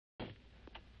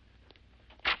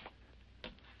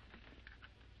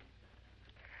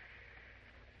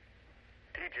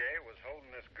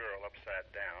girl upside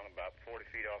down about 40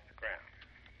 feet off the ground.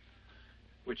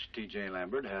 Which T.J.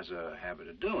 Lambert has a habit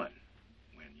of doing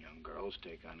when young girls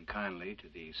take unkindly to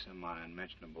the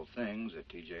semi-unmentionable things that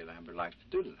T.J. Lambert likes to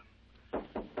do to them.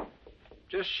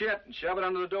 Just shit and shove it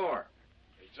under the door.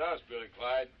 It's us, Billy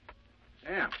Clyde.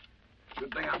 Yeah.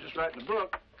 Good thing I'm just writing a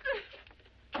book.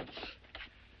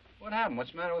 What happened?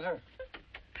 What's the matter with her?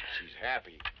 She's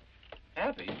happy.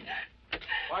 Happy?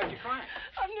 Why'd you cry?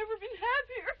 I've never been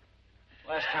happier.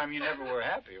 Last time you never were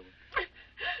happy.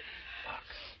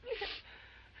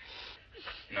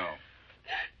 No.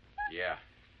 Yeah.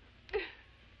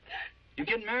 You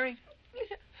getting married?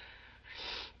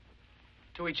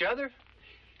 To each other?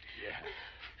 Yeah.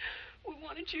 We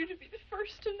wanted you to be the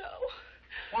first to know.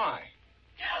 Why?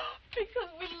 Because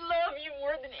we love you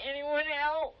more than anyone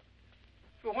else.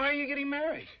 Well, why are you getting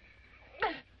married?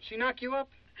 She knock you up?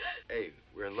 Hey,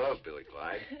 we're in love, Billy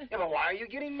Clyde. Yeah, but why are you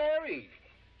getting married?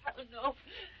 I don't know.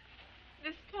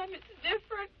 This time it's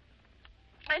different.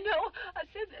 I know I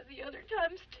said that the other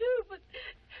times too, but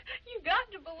you got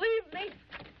to believe me.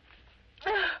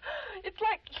 It's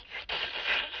like,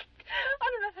 I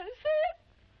don't know how to say it.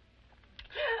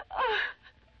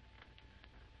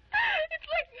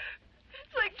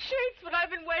 It's like Shakespeare I've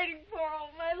been waiting for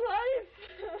all my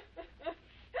life.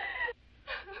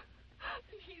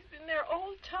 He's been there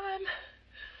all the time.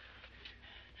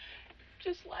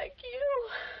 Just like you.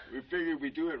 We figured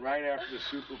we'd do it right after the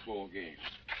Super Bowl game.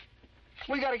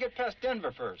 We got to get past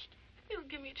Denver first. It'll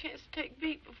give me a chance to take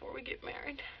Beat before we get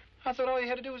married. I thought all you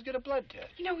had to do was get a blood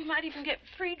test. You know, we might even get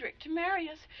Friedrich to marry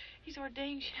us. He's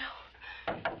ordained,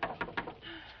 you know.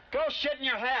 Go shit in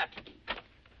your hat.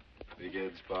 Big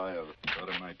Ed's by. I thought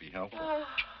it might be helpful. Oh.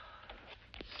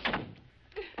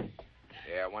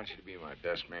 Yeah, I want you to be my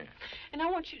best man. And I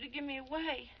want you to give me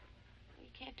away. You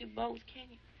can't do both, can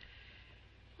you?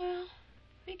 Well,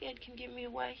 Big Ed can give me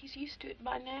away. He's used to it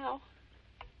by now.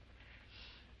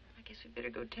 I guess we better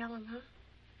go tell him, huh?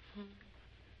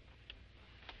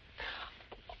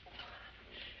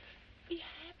 Be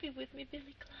happy with me,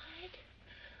 Billy Clyde.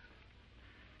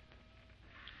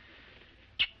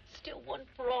 Still one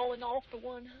for all and all for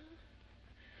one, huh?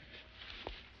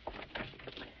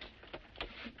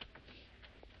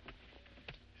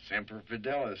 Semper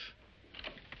Fidelis.